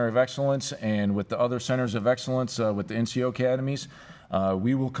Leadership Center of Excellence and with the other centers of excellence with the NCO academies,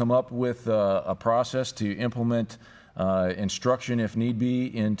 we will come up with a process to implement instruction, if need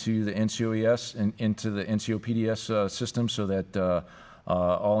be, into the NCOES and into the NCO-PDS system so that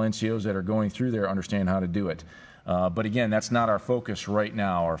all NCOs that are going through there understand how to do it. But again, that's not our focus right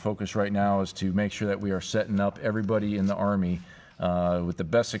now. Our focus right now is to make sure that we are setting up everybody in the Army with the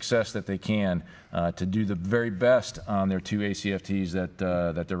best success that they can to do the very best on their 2 ACFTs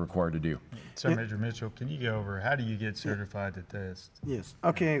that they're required to do. So, Major Mitchell, can you go over how do you get certified to test? Yes.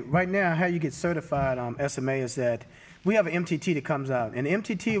 Okay. Right now, how you get certified SMA is that we have an MTT that comes out, and the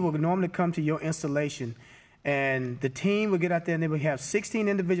MTT will normally come to your installation, and the team will get out there and they will have 16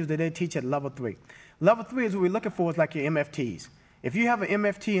 individuals that they teach at level 3. Level 3 is what we're looking for, is like your MFTs. If you have an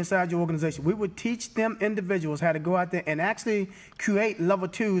MFT inside your organization, we would teach them individuals how to go out there and actually create level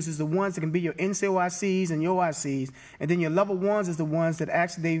 2s is the ones that can be your NCOICs and your ICs, and then your level 1s is the ones that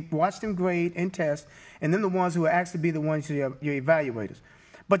actually they watch them grade and test, and then the ones who will actually be the ones your evaluators.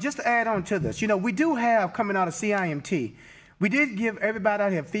 But just to add on to this, you know, we do have coming out of CIMT, we did give everybody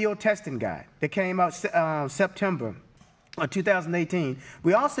out here a field testing guide that came out September of 2018.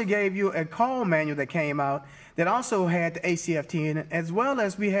 We also gave you a call manual that came out that also had the ACFT in it, as well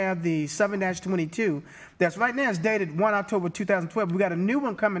as we have the 7-22 that's right now is dated 1 October 2012. We got a new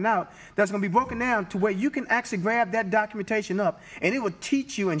one coming out that's going to be broken down to where you can actually grab that documentation up, and it will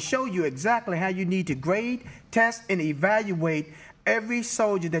teach you and show you exactly how you need to grade, test, and evaluate every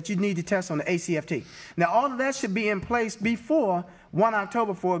soldier that you need to test on the ACFT. Now, all of that should be in place before 1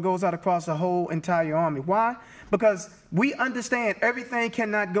 October before it goes out across the whole entire Army. Why? Because we understand everything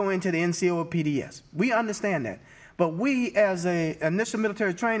cannot go into the NCO or PDS. We understand that. But we, as an initial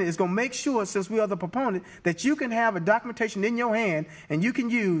military trainer, is going to make sure, since we are the proponent, that you can have a documentation in your hand and you can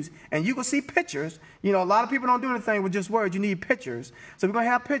use, and you can see pictures. You know, a lot of people don't do anything with just words. You need pictures. So we're going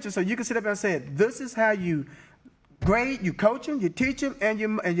to have pictures so you can sit up and say, this is how you grade, you coach them, you teach them, and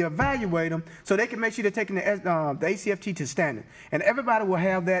you evaluate them so they can make sure they're taking the ACFT to standard. And everybody will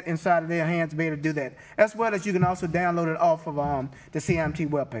have that inside of their hands to be able to do that, as well as you can also download it off of the CIMT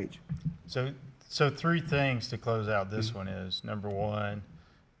webpage. So 3 things to close out this one is, number 1,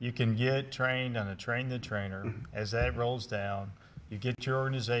 you can get trained on a train the trainer. As that rolls down, you get your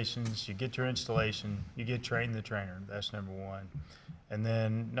organizations, you get your installation, you get train the trainer. That's number 1. And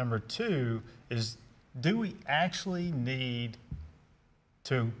then number 2 is, do we actually need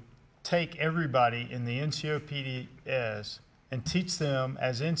to take everybody in the NCO-PDS and teach them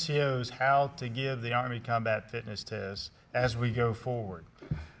as NCOs how to give the Army Combat Fitness Test as we go forward?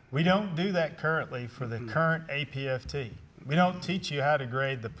 We don't do that currently for the current APFT. We don't teach you how to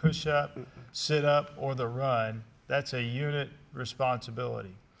grade the push-up, sit-up, or the run. That's a unit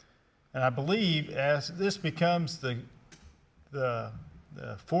responsibility. And I believe as this becomes the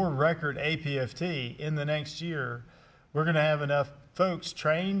for record APFT in the next year, we're going to have enough folks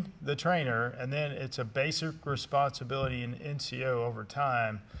train the trainer, and then it's a basic responsibility in NCO over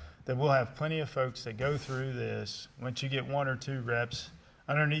time that we'll have plenty of folks that go through this. Once you get 1 or 2 reps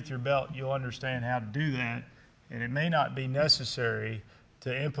underneath your belt, you'll understand how to do that, and it may not be necessary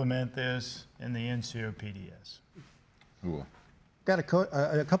to implement this in the NCO PDS. Cool. Got a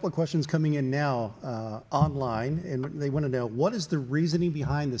couple of questions coming in now online, and they want to know, what is the reasoning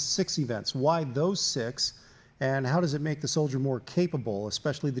behind the 6 events? Why those 6? And how does it make the soldier more capable,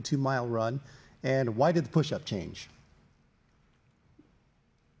 especially the 2-mile run? And why did the push-up change?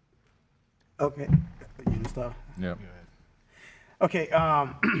 Okay. You can start? Yeah. Okay.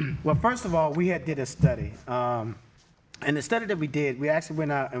 Well, first of all, we did a study. And the study that we did, we actually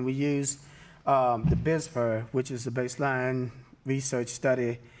went out and we used the BISPER, which is the baseline research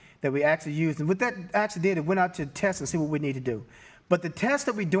study that we actually used. And what that actually did, it went out to test and see what we need to do. But the test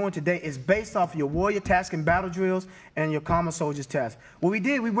that we're doing today is based off your warrior task and battle drills and your common soldier's test. What we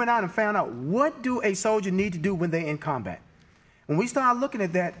did, we went out and found out, what do a soldier need to do when they're in combat? When we started looking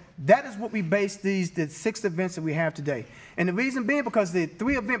at that, that is what we based the 6 events that we have today. And the reason being because the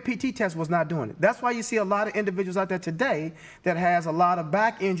 3-event PT test was not doing it. That's why you see a lot of individuals out there today that has a lot of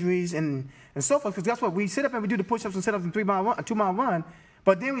back injuries and so forth. Because that's what we sit up and we do the push-ups and sit-ups and 2-mile run,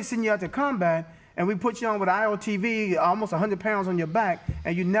 but then we send you out to combat and we put you on with IOTV, almost 100 pounds on your back,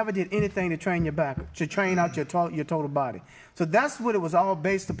 and you never did anything to train your back, to train out your total body. So that's what it was all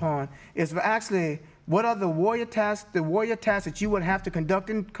based upon, is actually what are the warrior tasks that you would have to conduct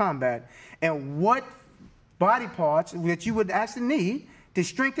in combat, and what body parts that you would actually need to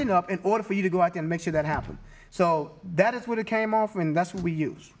strengthen up in order for you to go out there and make sure that happens. So that is what it came off, and that's what we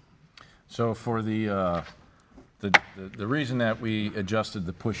use. So for the reason that we adjusted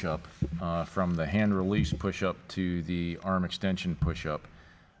the push-up from the hand release push-up to the arm extension push-up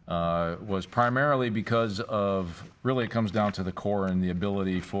was primarily because of, really it comes down to the core and the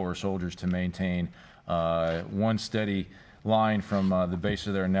ability for soldiers to maintain one steady line from the base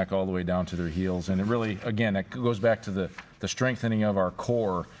of their neck all the way down to their heels. And it really, again, it goes back to the strengthening of our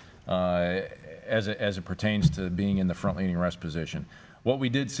core as it pertains to being in the front leaning rest position. What we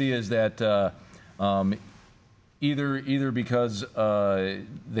did see is that either because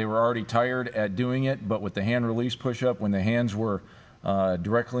they were already tired at doing it, but with the hand release push-up, when the hands were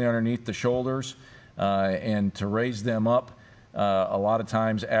directly underneath the shoulders and to raise them up, a lot of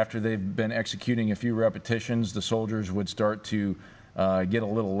times after they've been executing a few repetitions, the soldiers would start to get a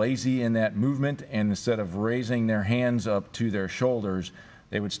little lazy in that movement, and instead of raising their hands up to their shoulders,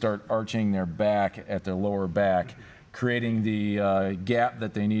 they would start arching their back at their lower back, creating the gap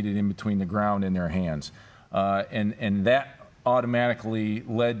that they needed in between the ground and their hands. And that automatically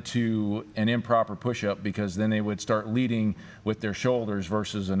led to an improper push-up, because then they would start leading with their shoulders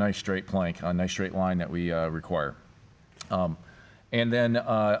versus a nice straight plank, a nice straight line that we require. And then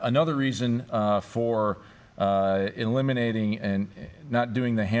another reason for eliminating and not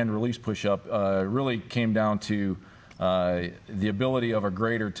doing the hand release push-up really came down to the ability of a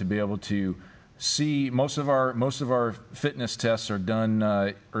grader to be able to see. Most of our fitness tests are done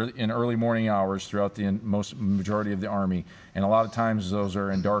in early morning hours throughout the majority of the Army, and a lot of times those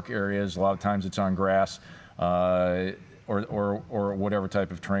are in dark areas. A lot of times it's on grass or whatever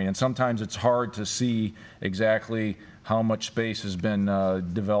type of terrain, and sometimes it's hard to see exactly how much space has been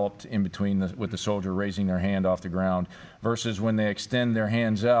developed in between with the soldier raising their hand off the ground, versus when they extend their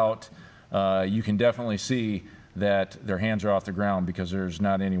hands out, you can definitely see that their hands are off the ground, because there's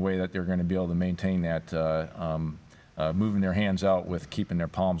not any way that they're going to be able to maintain that moving their hands out with keeping their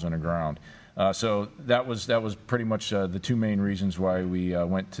palms on the ground. So that was pretty much the 2 main reasons why we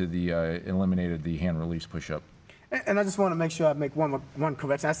went to eliminated the hand release push-up. And I just want to make sure I make one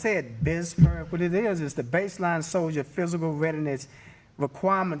correction. I said BISPER. What it is the Baseline Soldier Physical Readiness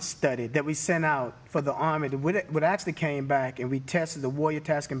Requirement Study that we sent out for the Army. What actually came back, and we tested the warrior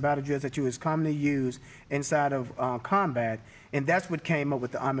task and battle drills that you is commonly used inside of combat, and that's what came up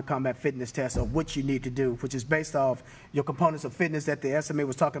with the Army Combat Fitness Test of what you need to do, which is based off your components of fitness that the SMA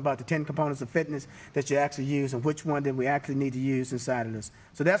was talking about, the 10 components of fitness that you actually use, and which one did we actually need to use inside of this.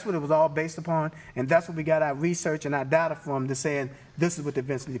 So that's what it was all based upon, and that's what we got our research and our data from, to saying this is what the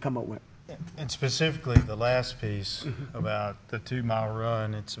events need to come up with. And specifically, the last piece about the 2-mile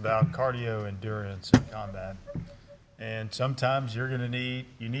run, it's about cardio endurance in combat. And sometimes you're going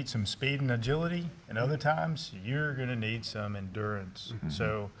to need some speed and agility, and other times you're going to need some endurance.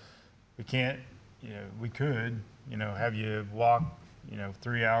 So we can't, we could, have you walk,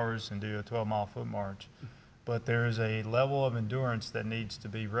 3 hours and do a 12-mile foot march, but there is a level of endurance that needs to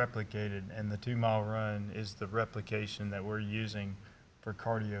be replicated, and the 2-mile run is the replication that we're using for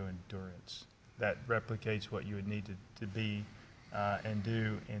cardio endurance that replicates what you would need to be and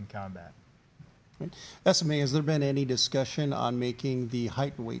do in combat. SMA, has there been any discussion on making the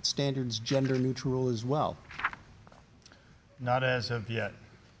height and weight standards gender neutral as well? Not as of yet.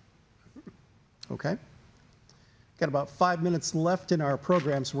 Okay. Got about 5 minutes left in our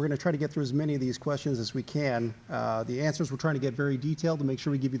program, so we're going to try to get through as many of these questions as we can. The answers we're trying to get very detailed to make sure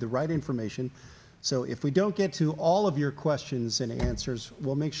we give you the right information. So if we don't get to all of your questions and answers,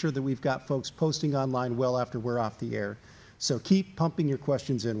 we'll make sure that we've got folks posting online well after we're off the air. So keep pumping your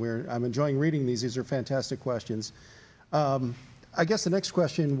questions in. I'm enjoying reading these. These are fantastic questions. I guess the next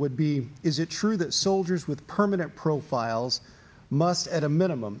question would be, is it true that soldiers with permanent profiles must, at a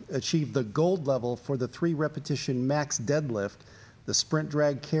minimum, achieve the gold level for the 3-repetition max deadlift, the sprint,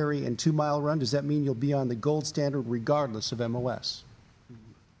 drag, carry, and 2-mile run? Does that mean you'll be on the gold standard regardless of MOS?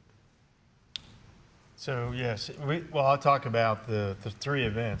 So, yes. Well, I'll talk about the 3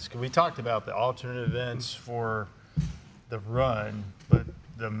 events. We talked about the alternate events for the run, but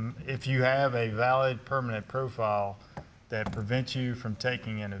if you have a valid permanent profile that prevents you from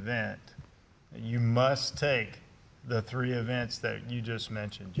taking an event, you must take the 3 events that you just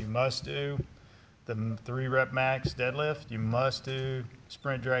mentioned. You must do the 3-rep max deadlift, you must do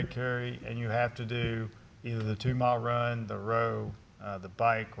sprint, drag, carry, and you have to do either the 2-mile run, the row, the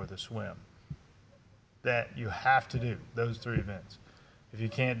bike, or the swim. That you have to do those 3 events. If you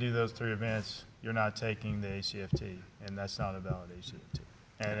can't do those 3 events, you're not taking the ACFT, and that's not a valid ACFT.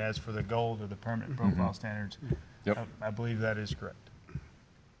 And as for the gold or the permanent profile standards, Yep. I believe that is correct.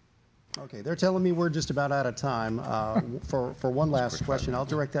 Okay, they're telling me we're just about out of time. For one last question, I'll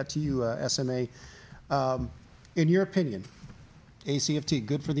direct that to you, SMA. In your opinion, ACFT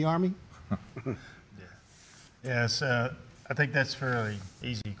good for the Army? Yes, I think that's a fairly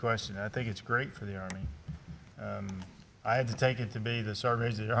easy question. I think it's great for the Army. I had to take it to be the Sergeant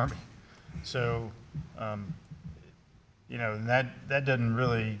Major of the Army. So, you know, that doesn't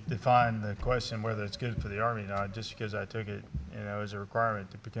really define the question whether it's good for the Army or not, just because I took it, you know, as a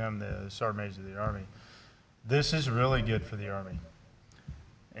requirement to become the Sergeant Major of the Army. This is really good for the Army.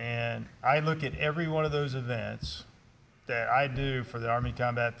 And I look at every one of those events that I do for the Army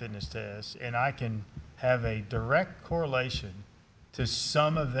Combat Fitness Test, and I can have a direct correlation to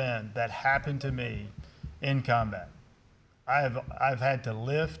some event that happened to me in combat. I've had to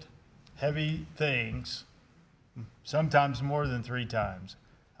lift heavy things, sometimes more than 3 times.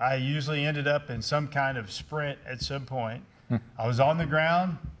 I usually ended up in some kind of sprint at some point. I was on the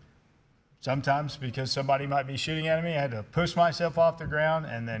ground, sometimes because somebody might be shooting at me. I had to push myself off the ground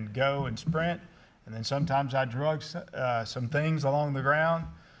and then go and sprint. And then sometimes I drug some things along the ground,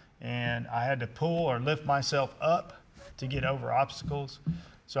 and I had to pull or lift myself up to get over obstacles.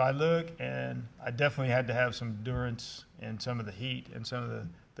 So I look, and I definitely had to have some endurance in some of the heat and some of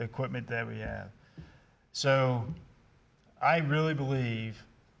the equipment that we have. So I really believe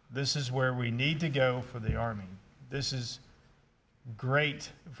this is where we need to go for the Army. This is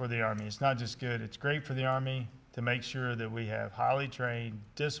great for the Army. It's not just good, it's great for the Army to make sure that we have highly trained,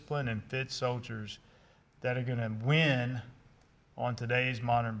 disciplined, and fit soldiers that are going to win on today's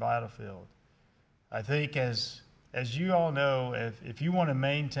modern battlefield. I think as you all know, if you want to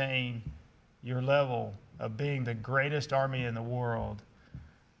maintain your level of being the greatest Army in the world,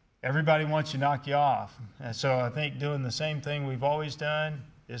 everybody wants to knock you off. And so I think doing the same thing we've always done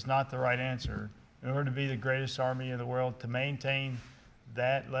is not the right answer. In order to be the greatest Army in the world, to maintain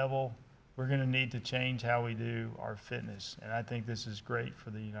that level, we're going to need to change how we do our fitness. And I think this is great for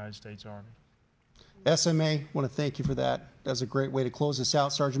the United States Army. SMA, want to thank you for that. That's a great way to close this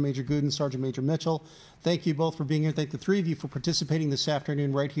out. Sergeant Major Guden, Sergeant Major Mitchell, thank you both for being here. Thank the 3 of you for participating this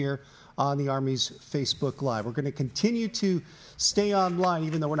afternoon right here on the Army's Facebook Live. We're going to continue to stay online,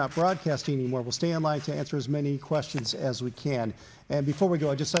 even though we're not broadcasting anymore. We'll stay online to answer as many questions as we can. And before we go,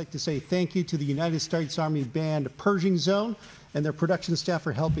 I'd just like to say thank you to the United States Army Band Pershing Zone and their production staff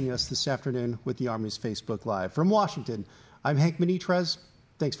for helping us this afternoon with the Army's Facebook Live. From Washington, I'm Hank Manitrez.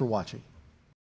 Thanks for watching.